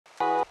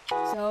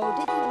So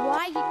this is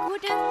why he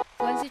couldn't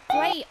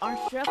concentrate on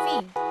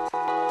surfing.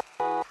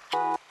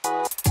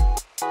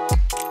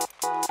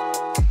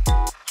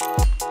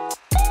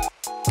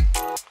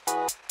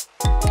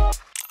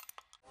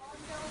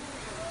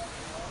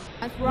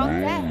 What's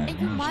wrong that and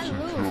you might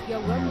lose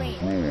your roommate.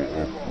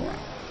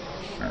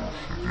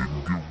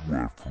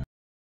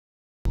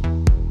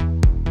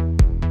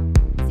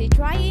 She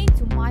trying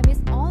to mime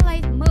his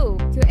online move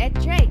to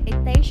attract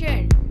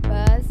attention,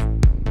 but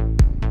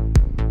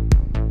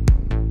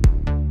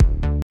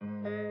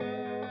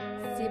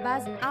she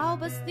buzzed out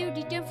but still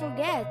didn't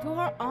forget to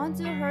hold on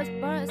to her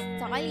bird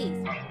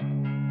stylist.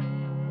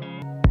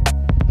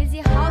 This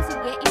is how she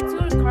get into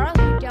the car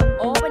without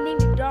opening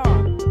the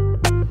door.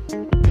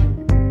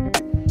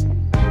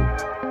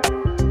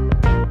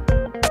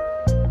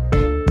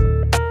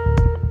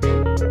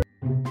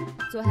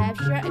 To have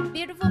shared a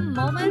beautiful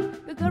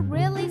moment, we could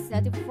really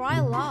satisfy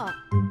love.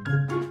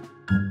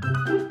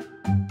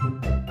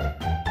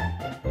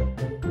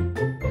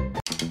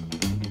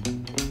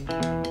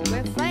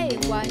 When Faye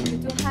wants you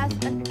to have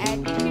an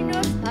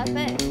additional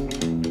husband.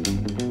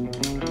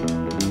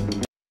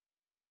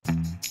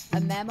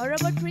 A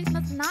memorable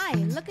Christmas night,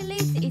 luckily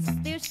she is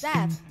still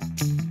safe.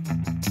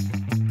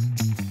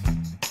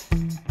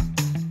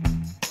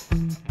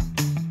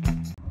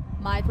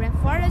 My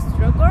grandfather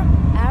struggled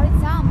every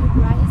time he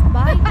rides his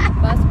bike,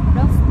 but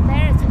don't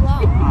stare too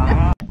long.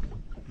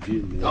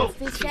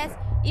 He says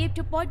if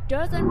the boy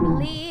doesn't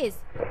release,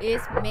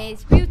 it may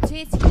will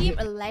teach him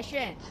a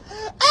lesson.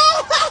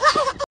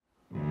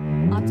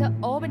 After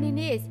opening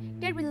it,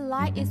 they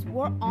realize it's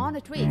work on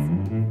the trees.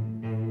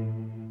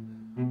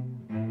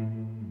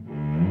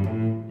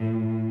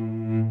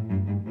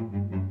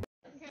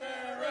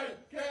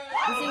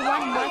 This is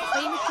one more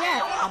famous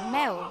chef, a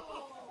male.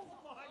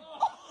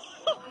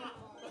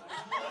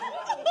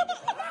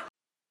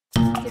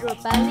 Zero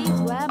belly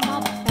where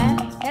mom and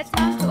had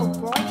time to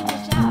avoid in the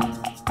shop.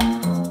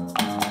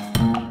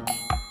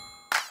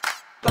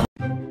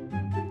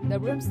 The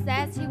room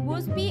says he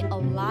would be a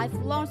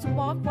lifelong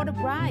support for the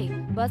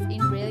bride, but in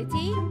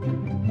reality,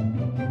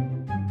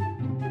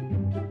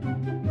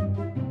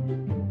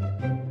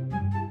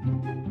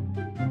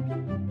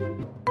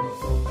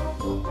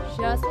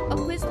 just a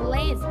quick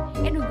glance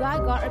and the guy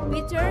got a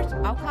bitter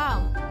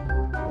outcome.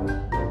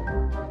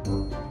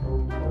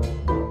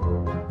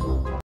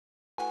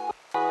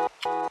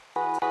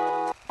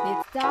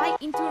 Dive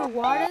into the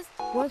waters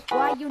was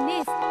why you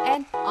need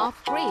and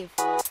off-reef.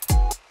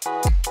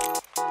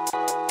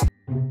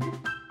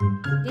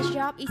 This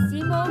shop is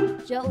simple,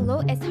 just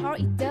look at how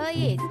it does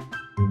it.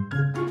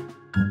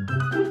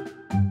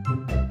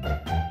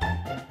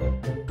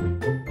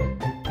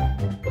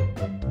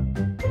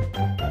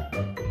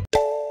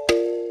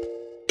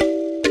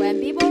 When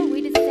people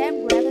with the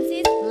same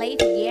references play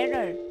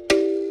together.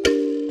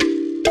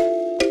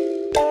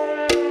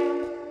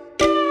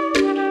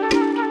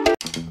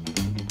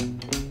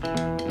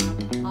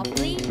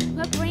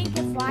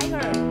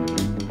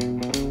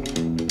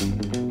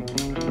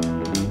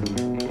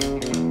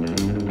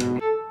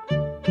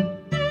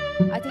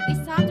 I think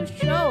it's time to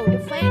show the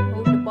fame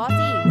who the boss is.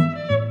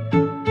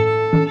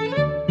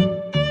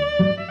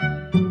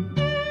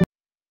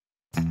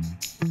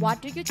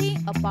 What do you think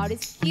about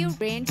this cute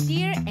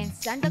reindeer and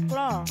Santa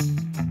Claus?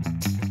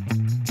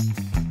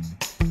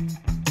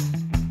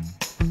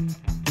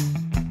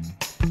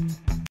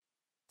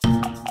 For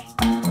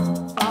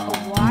a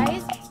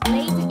while,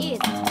 late to eat,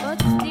 but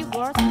still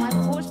was my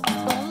food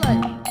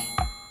stolen.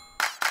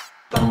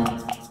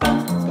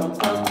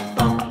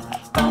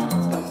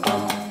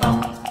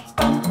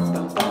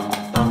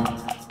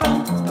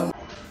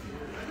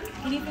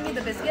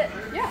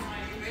 Yeah.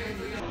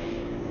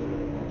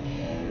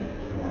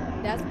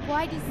 That's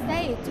why they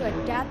say to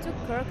adapt to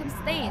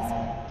circumstance.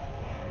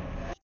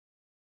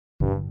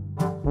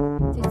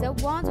 They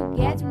just want to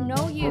get to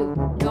know you,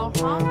 no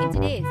harm into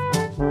this.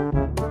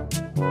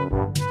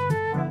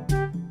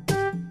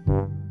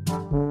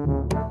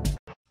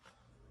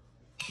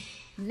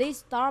 Let's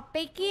start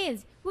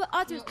baking. We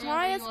are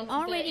tutorials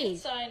already.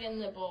 Inside in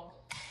the bowl.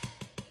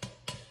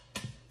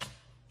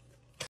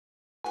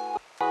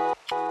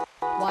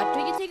 What do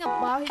you think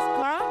about his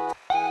car?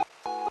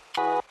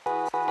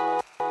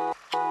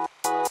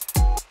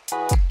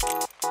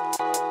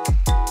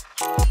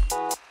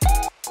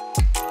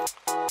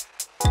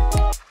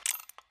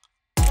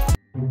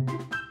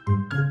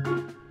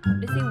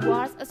 This is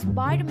what a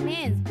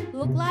Spider-Man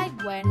looks like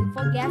when he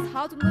forgets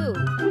how to move.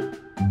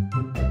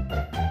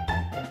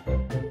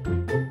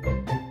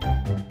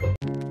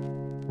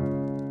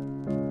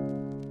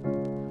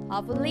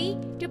 Hopefully,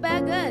 the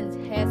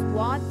wagon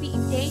won't be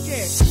in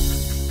danger.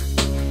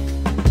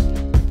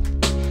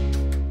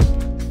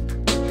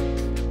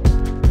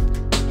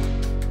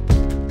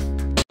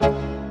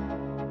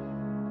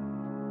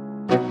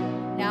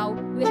 Now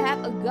we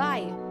have a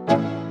guy.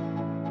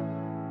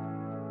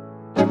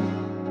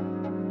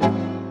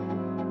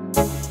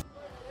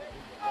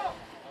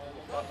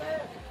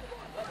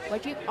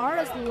 Watching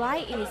others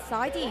light is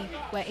exciting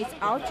when it's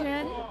our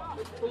turn.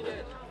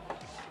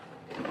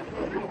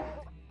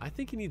 I think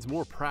think he needs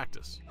more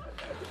practice.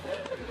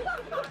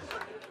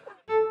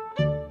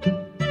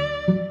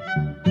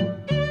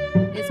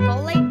 This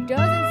colleague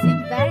doesn't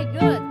seem very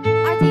good.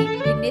 I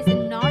think it needs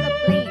another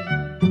plane.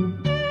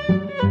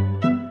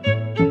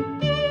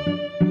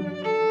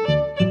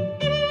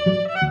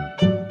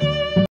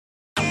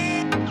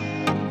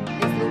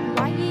 This looks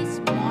like his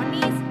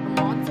money's a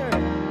monster.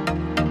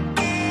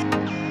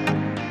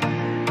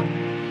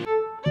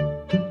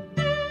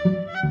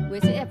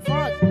 With his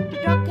efforts,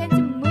 the dog can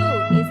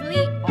move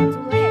easily onto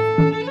legs.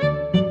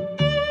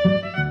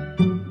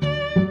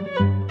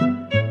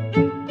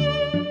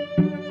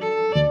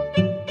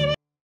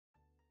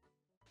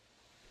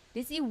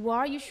 This is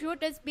why you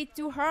shouldn't speak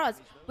too harsh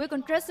with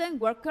construction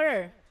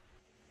worker.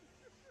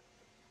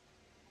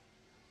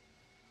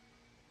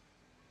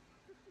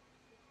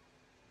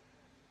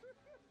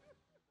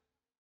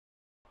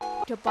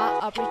 To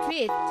part of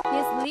retreat,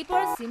 his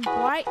liver seems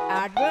quite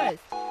adverse.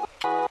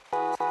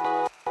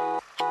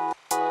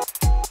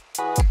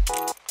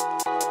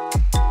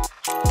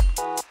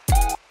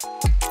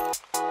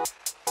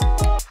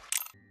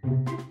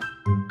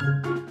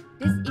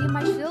 This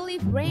immediately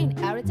rain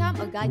every time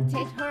a guy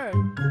takes her.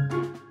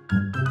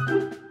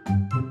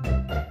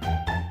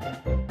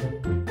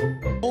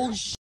 Oh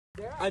sh!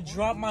 I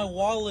dropped my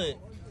wallet.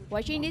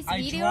 Watching this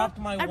I video, dropped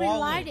my I realized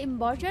wallet. the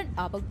importance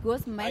of a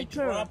good I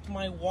maker. dropped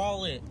my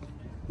wallet.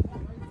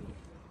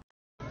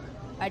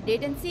 I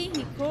didn't see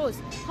he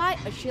crossed. Hide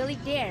actually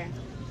there.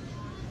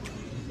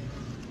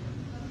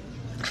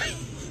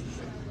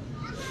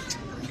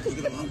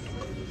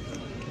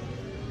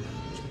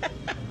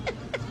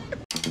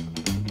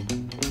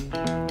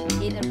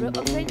 In a group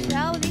of friends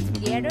traveling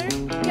together,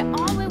 they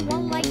always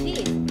one like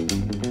this.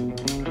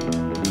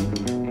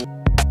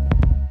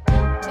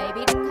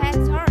 Maybe the cat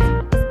thought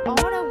his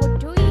owner was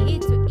doing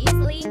it too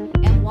easily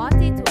and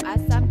wanted to add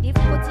some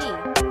difficulty.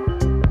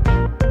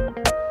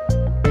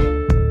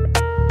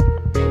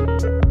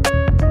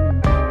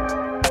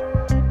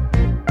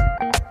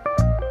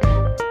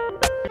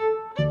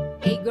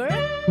 Hey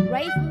girl,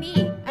 raise me.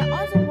 I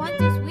also want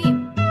to swim.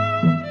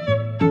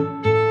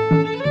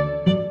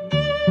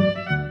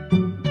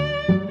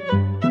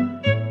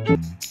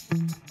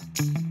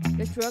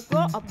 The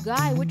struggle of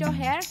guy without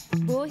hair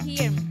boo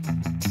him.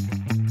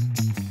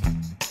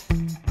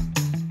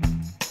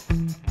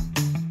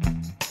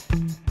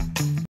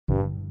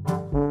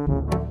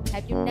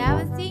 Have you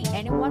never seen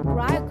anyone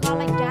drive a car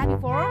like that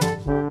before?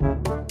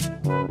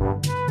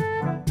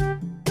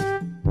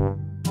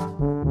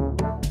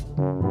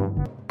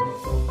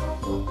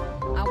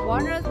 I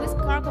wonder which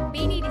car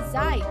company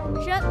designed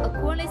such a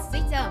cooling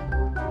system.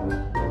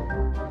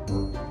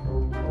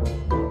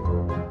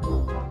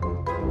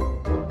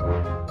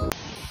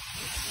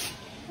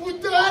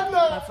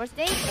 My first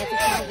day as a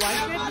car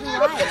washer in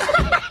life.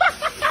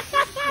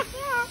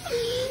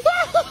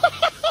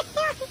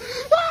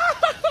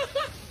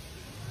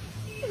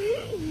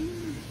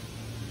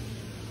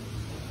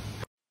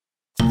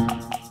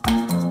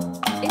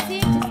 It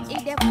seems this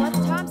is their first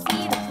time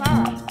seeing the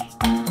car.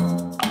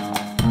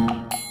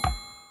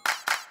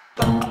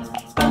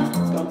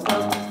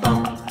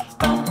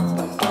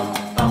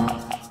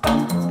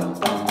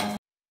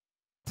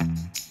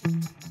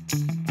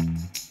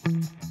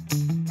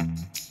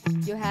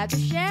 You have to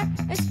share,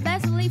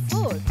 especially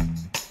food.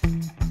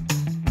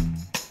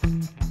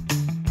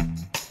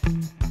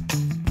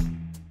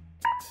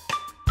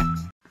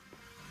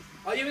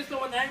 Oh, you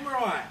spell my name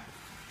right?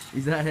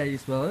 Is that how you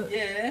spell it?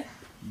 Yeah.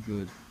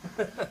 Good.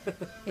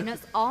 It's not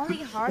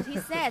only hard he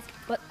says,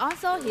 but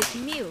also his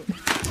mute.